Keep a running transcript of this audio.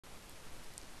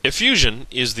Effusion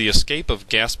is the escape of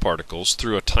gas particles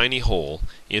through a tiny hole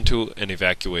into an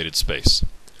evacuated space.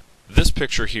 This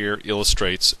picture here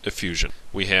illustrates effusion.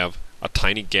 We have a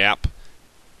tiny gap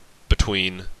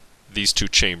between these two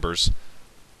chambers.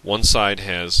 One side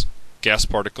has gas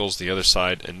particles, the other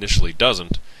side initially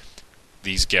doesn't.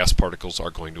 These gas particles are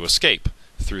going to escape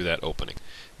through that opening.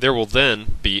 There will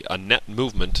then be a net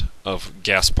movement of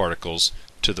gas particles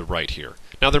to the right here.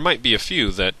 Now there might be a few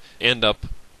that end up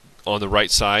on the right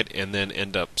side and then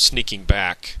end up sneaking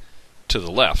back to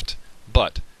the left,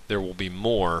 but there will be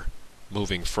more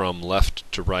moving from left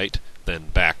to right than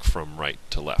back from right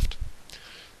to left.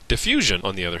 Diffusion,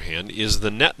 on the other hand, is the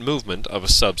net movement of a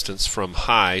substance from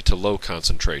high to low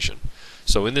concentration.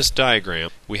 So in this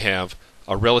diagram we have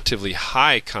a relatively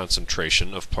high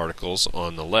concentration of particles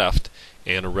on the left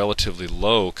and a relatively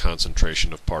low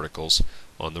concentration of particles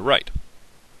on the right.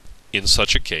 In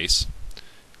such a case,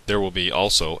 there will be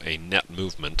also a net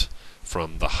movement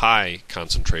from the high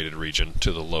concentrated region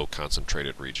to the low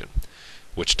concentrated region,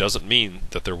 which doesn't mean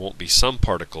that there won't be some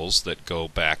particles that go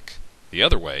back the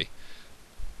other way,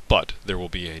 but there will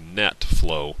be a net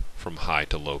flow from high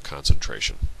to low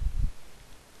concentration.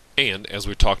 And as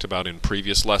we talked about in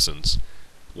previous lessons,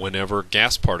 whenever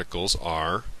gas particles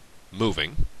are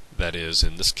moving, that is,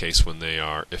 in this case when they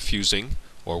are effusing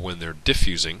or when they're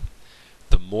diffusing,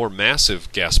 the more massive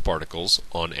gas particles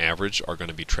on average are going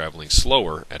to be traveling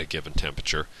slower at a given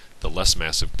temperature. The less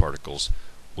massive particles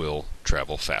will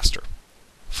travel faster.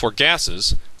 For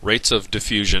gases, rates of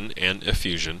diffusion and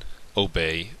effusion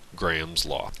obey Graham's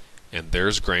law. And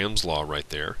there's Graham's law right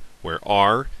there, where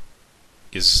R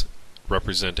is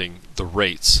representing the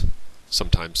rates,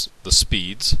 sometimes the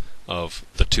speeds of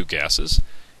the two gases,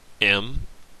 M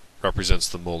represents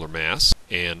the molar mass,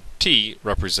 and T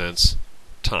represents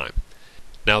time.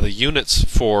 Now the units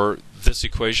for this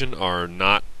equation are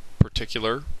not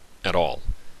particular at all.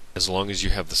 As long as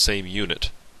you have the same unit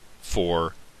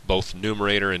for both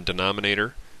numerator and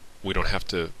denominator, we don't have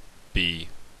to be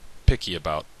picky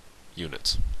about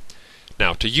units.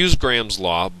 Now, to use Graham's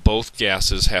law, both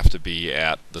gases have to be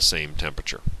at the same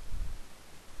temperature.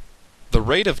 The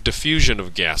rate of diffusion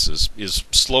of gases is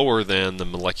slower than the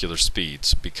molecular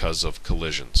speeds because of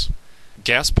collisions.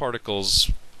 Gas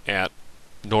particles at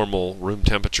normal room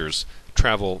temperatures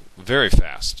travel very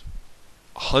fast,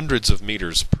 hundreds of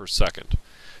meters per second,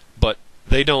 but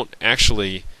they don't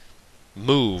actually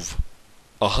move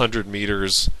 100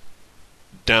 meters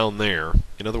down there.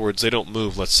 In other words, they don't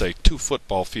move, let's say, 2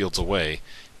 football fields away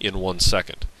in 1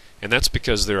 second. And that's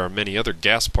because there are many other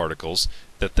gas particles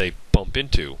that they bump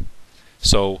into.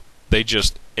 So they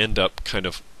just end up kind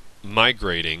of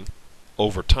migrating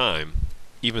over time,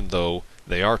 even though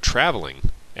they are traveling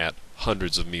at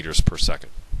hundreds of meters per second.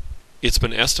 It's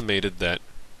been estimated that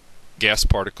gas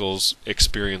particles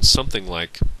experience something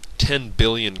like 10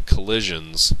 billion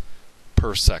collisions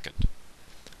per second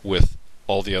with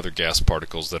all the other gas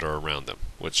particles that are around them,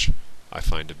 which I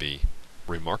find to be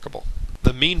remarkable.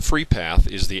 The mean free path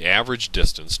is the average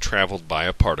distance traveled by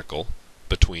a particle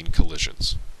between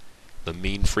collisions. The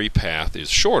mean free path is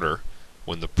shorter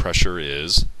when the pressure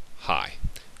is high.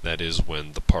 That is,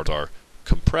 when the parts are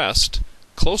compressed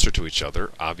closer to each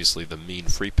other, obviously the mean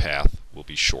free path will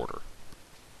be shorter.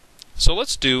 So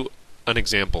let's do an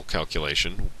example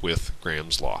calculation with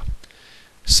Graham's law.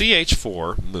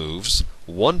 CH4 moves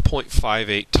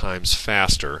 1.58 times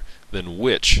faster than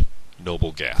which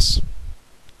noble gas?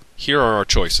 Here are our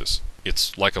choices.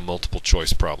 It's like a multiple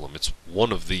choice problem. It's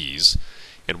one of these,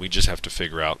 and we just have to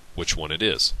figure out which one it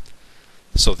is.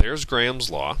 So there's Graham's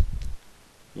law.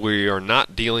 We are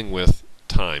not dealing with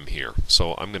time here,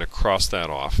 so I'm going to cross that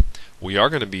off. We are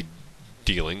going to be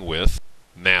dealing with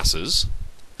masses,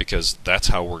 because that's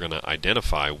how we're going to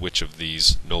identify which of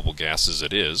these noble gases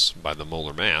it is, by the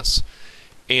molar mass,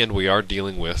 and we are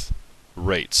dealing with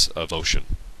rates of motion.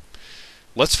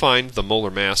 Let's find the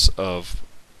molar mass of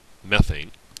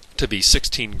methane to be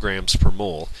 16 grams per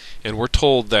mole, and we're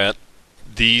told that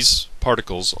these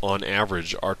particles on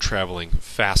average are traveling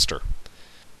faster,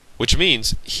 which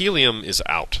means helium is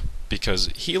out, because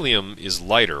helium is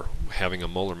lighter, having a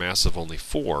molar mass of only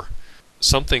 4.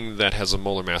 Something that has a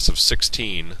molar mass of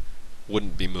 16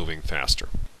 wouldn't be moving faster.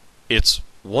 It's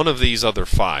one of these other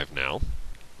 5 now,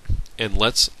 and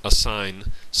let's assign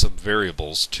some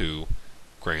variables to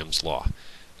Graham's law.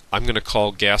 I'm going to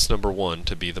call gas number 1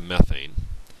 to be the methane,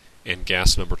 and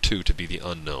gas number 2 to be the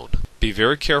unknown. Be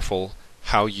very careful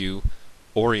how you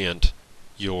orient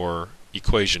your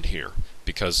equation here,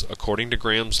 because according to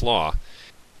Graham's law,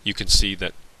 you can see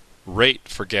that rate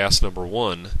for gas number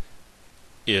 1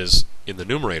 is, in the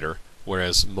numerator,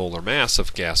 whereas molar mass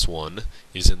of gas 1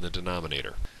 is in the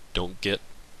denominator. Don't get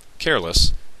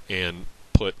careless and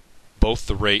put both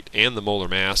the rate and the molar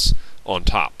mass on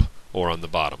top or on the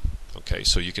bottom. Okay,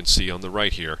 so you can see on the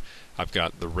right here, I've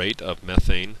got the rate of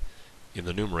methane in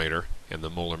the numerator and the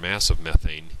molar mass of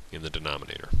methane in the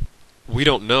denominator. We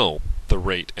don't know the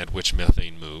rate at which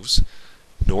methane moves,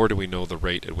 nor do we know the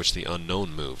rate at which the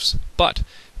unknown moves. But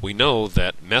we know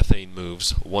that methane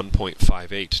moves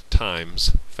 1.58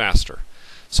 times faster.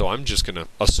 So I'm just going to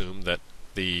assume that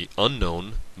the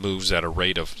unknown moves at a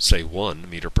rate of, say, 1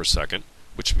 meter per second,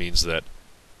 which means that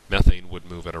methane would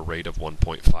move at a rate of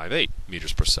 1.58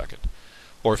 meters per second.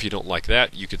 Or if you don't like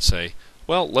that, you could say,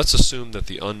 well, let's assume that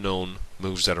the unknown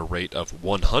moves at a rate of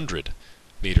 100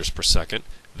 meters per second,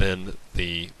 then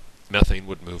the methane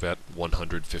would move at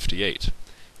 158.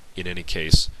 In any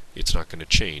case, it's not going to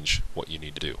change what you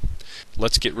need to do.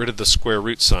 Let's get rid of the square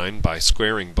root sign by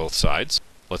squaring both sides.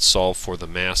 Let's solve for the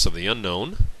mass of the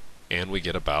unknown, and we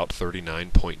get about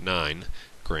 39.9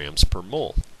 grams per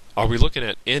mole. Are we looking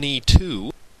at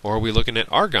Ne2 or are we looking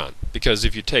at argon? Because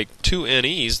if you take two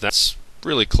Ne's, that's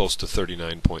really close to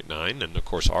 39.9, and of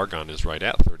course argon is right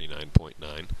at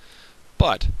 39.9.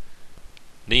 But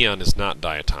neon is not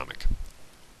diatomic.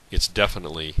 It's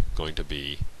definitely going to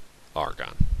be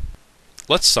argon.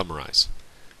 Let's summarize.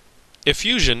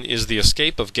 Effusion is the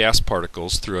escape of gas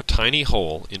particles through a tiny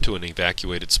hole into an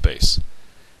evacuated space.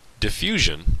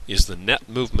 Diffusion is the net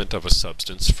movement of a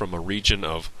substance from a region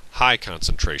of high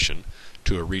concentration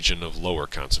to a region of lower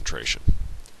concentration.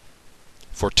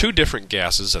 For two different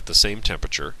gases at the same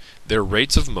temperature, their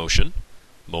rates of motion,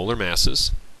 molar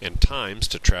masses, and times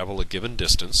to travel a given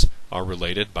distance are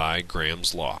related by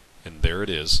Graham's law. And there it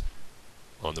is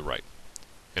on the right.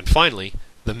 And finally,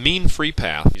 the mean free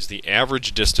path is the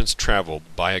average distance traveled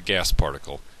by a gas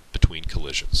particle between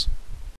collisions.